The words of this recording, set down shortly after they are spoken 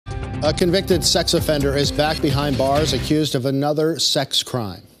A convicted sex offender is back behind bars accused of another sex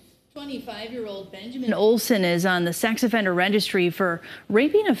crime. 25-year-old Benjamin Olson is on the sex offender registry for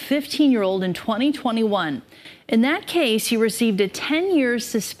raping a 15-year-old in 2021. In that case, he received a 10-year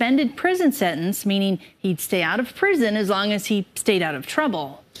suspended prison sentence, meaning he'd stay out of prison as long as he stayed out of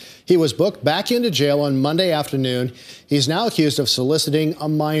trouble. He was booked back into jail on Monday afternoon. He's now accused of soliciting a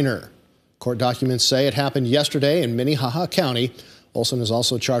minor. Court documents say it happened yesterday in Minnehaha County. Olson is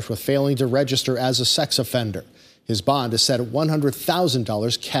also charged with failing to register as a sex offender. His bond is set at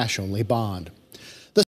 $100,000 cash-only bond.